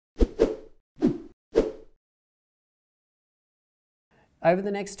Over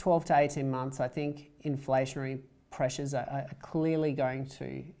the next 12 to 18 months, I think inflationary pressures are clearly going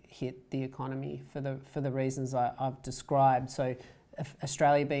to hit the economy for the reasons I've described. So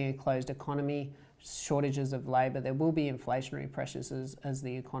Australia being a closed economy, shortages of labour, there will be inflationary pressures as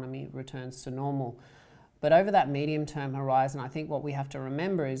the economy returns to normal. But over that medium-term horizon, I think what we have to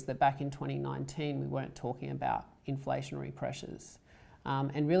remember is that back in 2019, we weren't talking about inflationary pressures.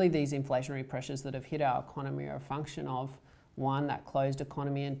 And really these inflationary pressures that have hit our economy are a function of, one, that closed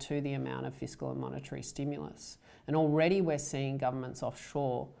economy, and two, the amount of fiscal and monetary stimulus. And already we're seeing governments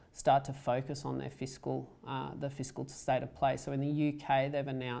offshore start to focus on their the fiscal state of play. So in the UK, they've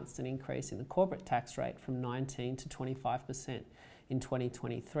announced an increase in the corporate tax rate from 19 to 25% in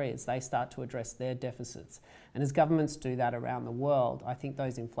 2023 as they start to address their deficits. And as governments do that around the world, I think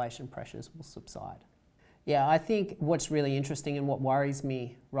those inflation pressures will subside. Yeah, I think what's really interesting and what worries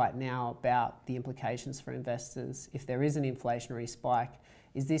me right now about the implications for investors if there is an inflationary spike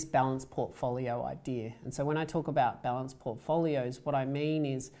is this balanced portfolio idea. And so when I talk about balanced portfolios, what I mean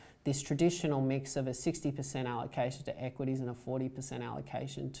is this traditional mix of a 60% allocation to equities and a 40%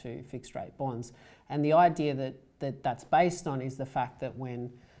 allocation to fixed rate bonds. And the idea that's based on is the fact that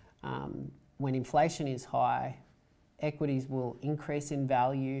when inflation is high, equities will increase in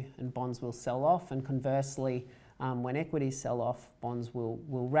value and bonds will sell off, and conversely, when equities sell off, bonds will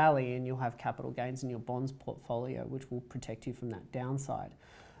rally and you'll have capital gains in your bonds portfolio, which will protect you from that downside.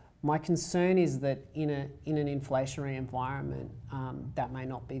 My concern is that in an inflationary environment, that may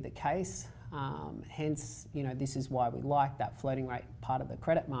not be the case. Hence, this is why we like that floating rate part of the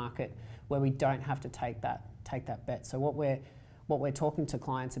credit market where we don't have to take that bet. So what we're talking to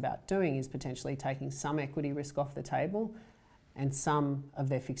clients about doing is potentially taking some equity risk off the table and some of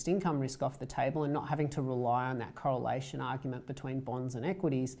their fixed income risk off the table, and not having to rely on that correlation argument between bonds and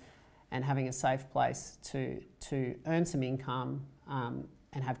equities, and having a safe place to earn some income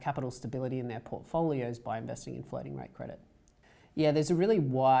and have capital stability in their portfolios by investing in floating rate credit. Yeah, there's a really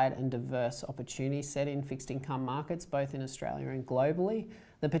wide and diverse opportunity set in fixed income markets, both in Australia and globally.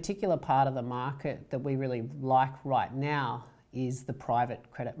 The particular part of the market that we really like right now is the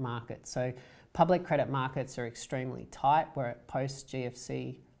private credit market. So public credit markets are extremely tight. We're at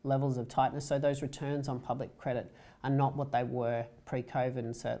post-GFC levels of tightness. So those returns on public credit are not what they were pre-COVID,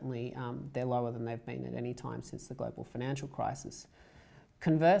 and certainly they're lower than they've been at any time since the global financial crisis.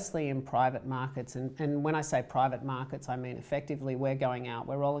 Conversely, in private markets, and when I say private markets, I mean effectively we're going out,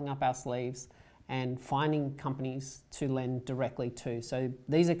 we're rolling up our sleeves and finding companies to lend directly to. So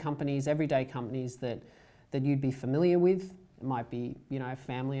these are companies, everyday companies that you'd be familiar with. It might be, a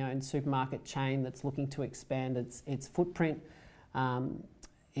family-owned supermarket chain that's looking to expand its footprint.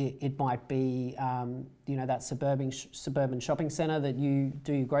 It might be, that suburban shopping centre that you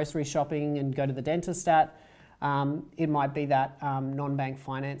do your grocery shopping and go to the dentist at. It might be that non-bank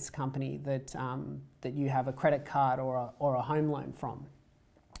finance company that you have a credit card or a home loan from.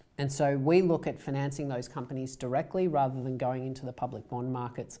 And so we look at financing those companies directly rather than going into the public bond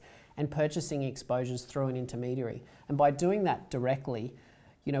markets and purchasing exposures through an intermediary. And by doing that directly,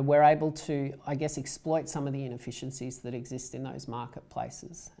 we're able to, exploit some of the inefficiencies that exist in those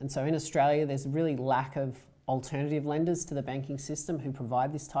marketplaces. And so in Australia, there's really lack of alternative lenders to the banking system who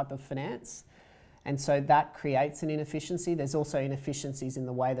provide this type of finance. And so that creates an inefficiency. There's also inefficiencies in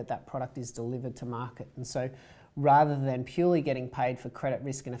the way that product is delivered to market. And so rather than purely getting paid for credit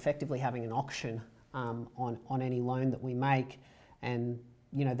risk and effectively having an auction on any loan that we make, and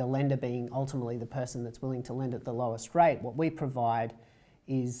the lender being ultimately the person that's willing to lend at the lowest rate, what we provide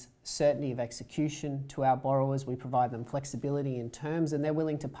is certainty of execution to our borrowers. We provide them flexibility in terms, and they're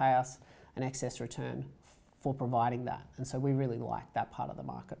willing to pay us an excess return for providing that. And so we really like that part of the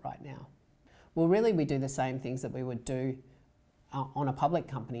market right now. Well, really we do the same things that we would do on a public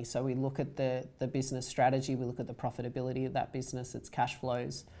company. So we look at the business strategy, we look at the profitability of that business, its cash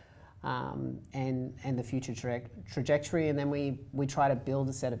flows, and the future trajectory, and then we try to build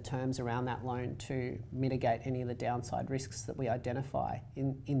a set of terms around that loan to mitigate any of the downside risks that we identify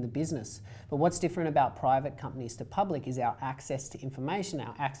in the business. But what's different about private companies to public is our access to information,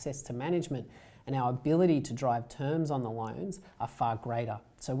 our access to management, and our ability to drive terms on the loans are far greater.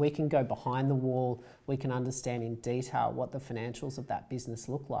 So we can go behind the wall, we can understand in detail what the financials of that business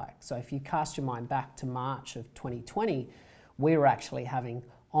look like. So if you cast your mind back to March of 2020, we were actually having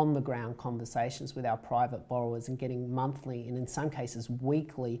on-the-ground conversations with our private borrowers and getting monthly, and in some cases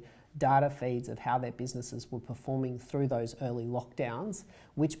weekly, data feeds of how their businesses were performing through those early lockdowns,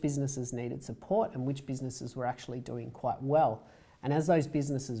 which businesses needed support and which businesses were actually doing quite well. And as those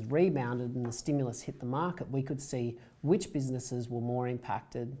businesses rebounded and the stimulus hit the market, we could see which businesses were more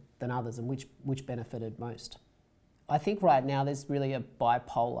impacted than others and which benefited most. I think right now there's really a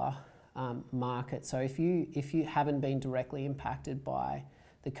bipolar market. So if you haven't been directly impacted by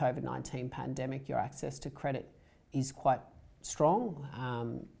the COVID-19 pandemic, your access to credit is quite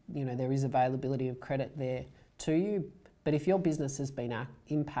strong. You know, there is availability of credit there to you. But if your business has been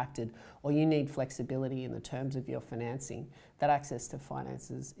impacted, or you need flexibility in the terms of your financing, that access to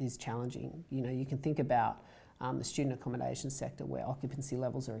finances is challenging. You know, you can think about the student accommodation sector where occupancy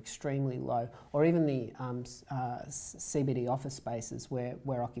levels are extremely low, or even the CBD office spaces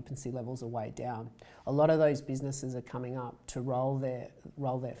where occupancy levels are way down. A lot of those businesses are coming up to roll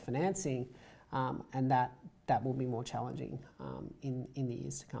their financing, and that will be more challenging in the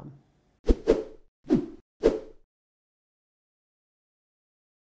years to come.